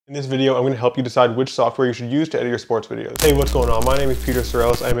In this video, I'm going to help you decide which software you should use to edit your sports videos. Hey, what's going on? My name is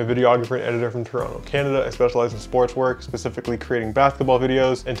Sarellas. I'm a videographer and editor from Toronto, Canada. I specialize in sports work, specifically creating basketball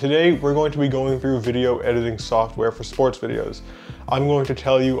videos. And today we're going to be going through video editing software for sports videos. I'm going to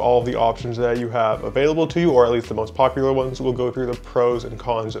tell you all of the options that you have available to you, or at least the most popular ones. We'll go through the pros and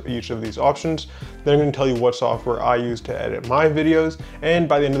cons of each of these options. Then I'm going to tell you what software I use to edit my videos. And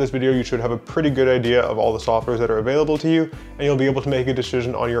by the end of this video, you should have a pretty good idea of all the softwares that are available to you, and you'll be able to make a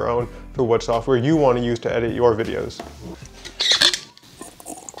decision on your own for what software you want to use to edit your videos.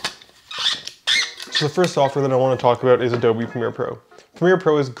 So the first software that I want to talk about is Adobe Premiere Pro. Premiere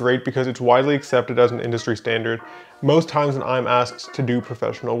Pro is great because it's widely accepted as an industry standard. Most times when I'm asked to do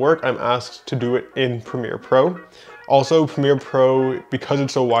professional work, I'm asked to do it in Premiere Pro. Also, Premiere Pro, because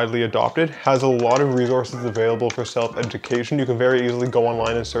it's so widely adopted, has a lot of resources available for self-education. You can very easily go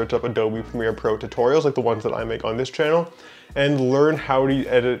online and search up Adobe Premiere Pro tutorials like the ones that I make on this channel and learn how to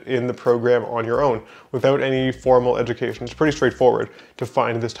edit in the program on your own without any formal education. It's pretty straightforward to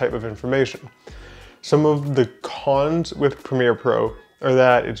find this type of information. Some of the cons with Premiere Pro are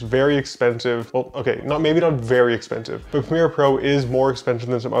that it's very expensive. Well, okay, maybe not very expensive, but Premiere Pro is more expensive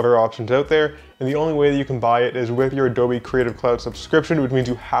than some other options out there. And the only way that you can buy it is with your Adobe Creative Cloud subscription, which means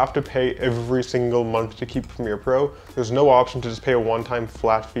you have to pay every single month to keep Premiere Pro. There's no option to just pay a one-time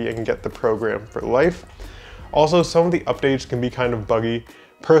flat fee and get the program for life. Also, some of the updates can be kind of buggy.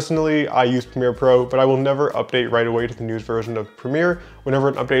 Personally, I use Premiere Pro, but I will never update right away to the newest version of Premiere. Whenever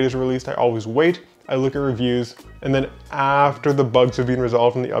an update is released, I always wait. I look at reviews, and then after the bugs have been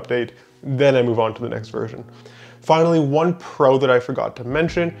resolved in the update, then I move on to the next version. Finally, one pro that I forgot to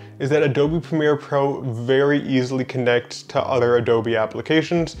mention is that Adobe Premiere Pro very easily connects to other Adobe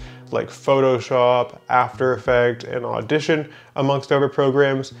applications like Photoshop, After Effects, and Audition, amongst other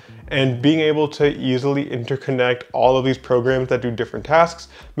programs. And being able to easily interconnect all of these programs that do different tasks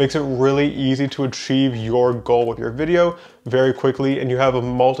makes it really easy to achieve your goal with your video very quickly, and you have a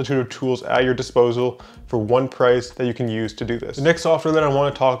multitude of tools at your disposal for one price that you can use to do this. The next software that I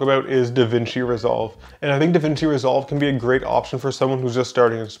want to talk about is DaVinci Resolve. And I think DaVinci Resolve can be a great option for someone who's just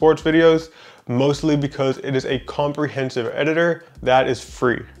starting in sports videos, mostly because it is a comprehensive editor that is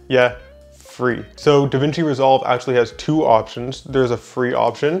free. Yeah, free. So DaVinci Resolve actually has two options. There's a free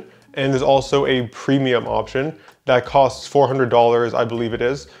option, and there's also a premium option that costs $400, I believe it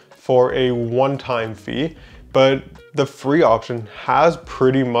is, for a one-time fee. But the free option has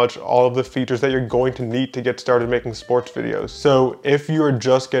pretty much all of the features that you're going to need to get started making sports videos. So if you're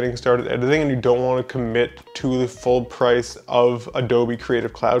just getting started editing and you don't want to commit to the full price of Adobe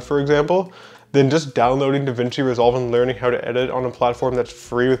Creative Cloud, for example, then just downloading DaVinci Resolve and learning how to edit on a platform that's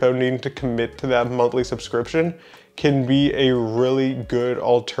free without needing to commit to that monthly subscription can be a really good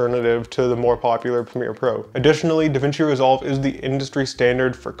alternative to the more popular Premiere Pro. Additionally, DaVinci Resolve is the industry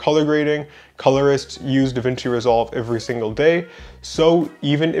standard for color grading. Colorists use DaVinci Resolve every single day. So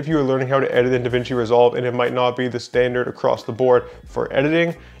even if you're learning how to edit in DaVinci Resolve and it might not be the standard across the board for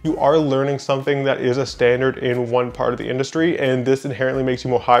editing, you are learning something that is a standard in one part of the industry, and this inherently makes you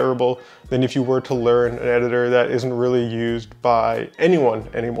more hireable than if you were to learn an editor that isn't really used by anyone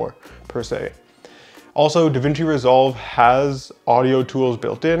anymore, per se. Also, DaVinci Resolve has audio tools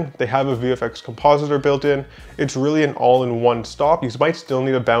built in. They have a VFX compositor built in. It's really an all-in-one stop. You might still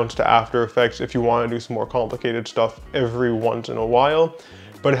need to bounce to After Effects if you want to do some more complicated stuff every once in a while,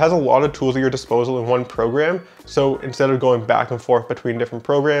 but it has a lot of tools at your disposal in one program. So instead of going back and forth between different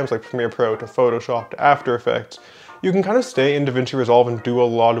programs like Premiere Pro to Photoshop to After Effects, you can kind of stay in DaVinci Resolve and do a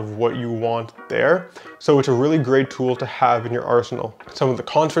lot of what you want there. So it's a really great tool to have in your arsenal. Some of the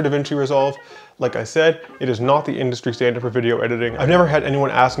cons for DaVinci Resolve: like I said, it is not the industry standard for video editing. I've never had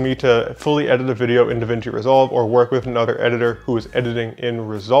anyone ask me to fully edit a video in DaVinci Resolve or work with another editor who is editing in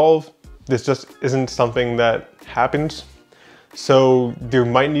Resolve. This just isn't something that happens. So you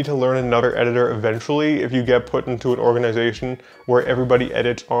might need to learn another editor eventually if you get put into an organization where everybody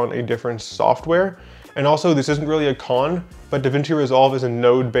edits on a different software. And also, this isn't really a con, but DaVinci Resolve is a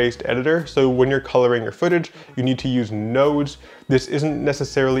node-based editor, so when you're coloring your footage, you need to use nodes. This isn't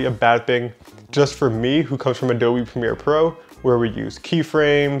necessarily a bad thing just for me, who comes from Adobe Premiere Pro, where we use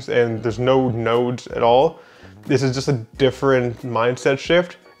keyframes and there's no nodes at all. This is just a different mindset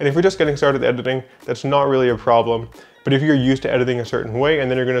shift, and if you're just getting started editing, that's not really a problem. But if you're used to editing a certain way and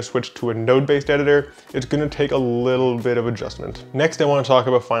then you're going to switch to a node-based editor, it's going to take a little bit of adjustment. Next, I want to talk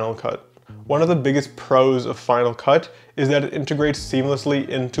about Final Cut. One of the biggest pros of Final Cut is that it integrates seamlessly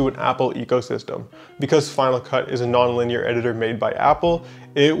into an Apple ecosystem. Because Final Cut is a non-linear editor made by Apple,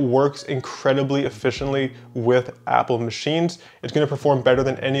 it works incredibly efficiently with Apple machines. It's going to perform better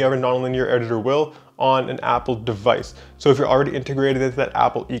than any other non-linear editor will on an Apple device. So if you're already integrated into that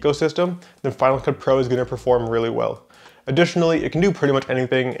Apple ecosystem, then Final Cut Pro is going to perform really well. Additionally, it can do pretty much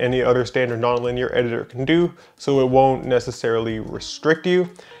anything any other standard nonlinear editor can do, so it won't necessarily restrict you.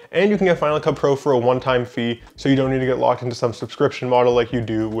 And you can get Final Cut Pro for a one-time fee, so you don't need to get locked into some subscription model like you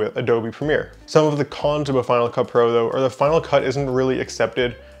do with Adobe Premiere. Some of the cons of a Final Cut Pro though are that Final Cut isn't really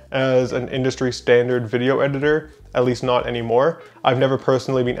accepted as an industry standard video editor, at least not anymore. I've never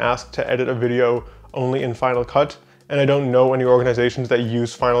personally been asked to edit a video only in Final Cut, and I don't know any organizations that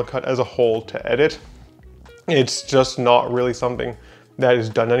use Final Cut as a whole to edit. It's just not really something that is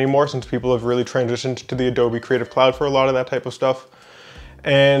done anymore since people have really transitioned to the Adobe Creative Cloud for a lot of that type of stuff.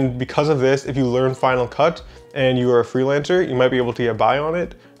 And because of this, if you learn Final Cut and you are a freelancer, you might be able to get by on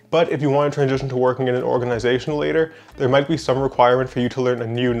it. But if you want to transition to working in an organization later, there might be some requirement for you to learn a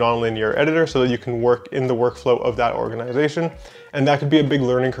new nonlinear editor so that you can work in the workflow of that organization. And that could be a big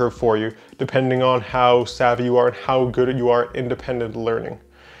learning curve for you, depending on how savvy you are and how good you are at independent learning.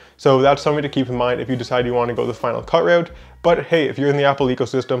 So that's something to keep in mind if you decide you want to go the Final Cut route. But hey, if you're in the Apple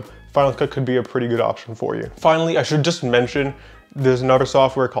ecosystem, Final Cut could be a pretty good option for you. Finally, I should just mention there's another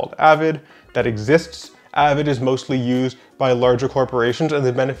software called Avid that exists. Avid is mostly used by larger corporations, and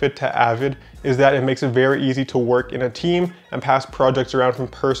the benefit to Avid is that it makes it very easy to work in a team and pass projects around from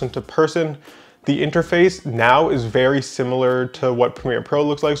person to person. The interface now is very similar to what Premiere Pro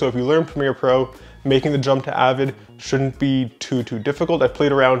looks like, so if you learn Premiere Pro, making the jump to Avid shouldn't be too difficult. I've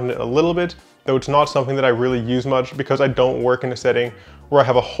played around in it a little bit, though it's not something that I really use much because I don't work in a setting where I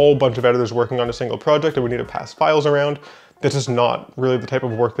have a whole bunch of editors working on a single project and we need to pass files around. This is not really the type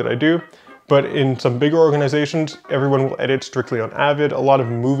of work that I do. But in some bigger organizations, everyone will edit strictly on Avid. A lot of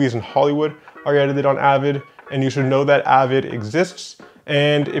movies in Hollywood are edited on Avid, and you should know that Avid exists.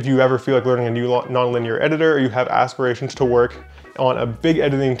 And if you ever feel like learning a new nonlinear editor, or you have aspirations to work on a big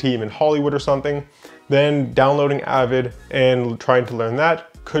editing team in Hollywood or something, then downloading Avid and trying to learn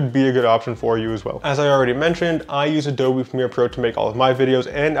that could be a good option for you as well. As I already mentioned, I use Adobe Premiere Pro to make all of my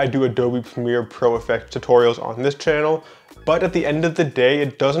videos, and I do Adobe Premiere Pro Effects tutorials on this channel. But at the end of the day,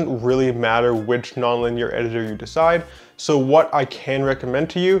 it doesn't really matter which nonlinear editor you decide. So what I can recommend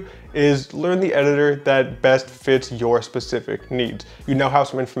to you is learn the editor that best fits your specific needs. You now have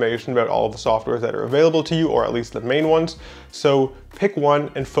some information about all of the softwares that are available to you, or at least the main ones. So pick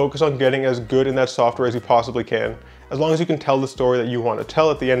one and focus on getting as good in that software as you possibly can. As long as you can tell the story that you want to tell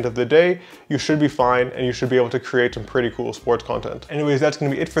at the end of the day, you should be fine and you should be able to create some pretty cool sports content. Anyways, that's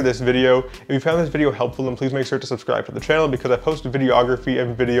going to be it for this video. If you found this video helpful, then please make sure to subscribe to the channel because I post videography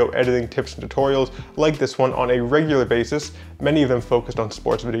and video editing tips and tutorials like this one on a regular basis, many of them focused on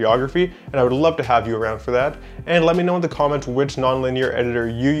sports videography, and I would love to have you around for that. And let me know in the comments which nonlinear editor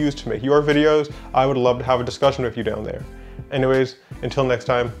you use to make your videos. I would love to have a discussion with you down there. Anyways, until next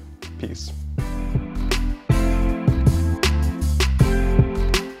time, peace.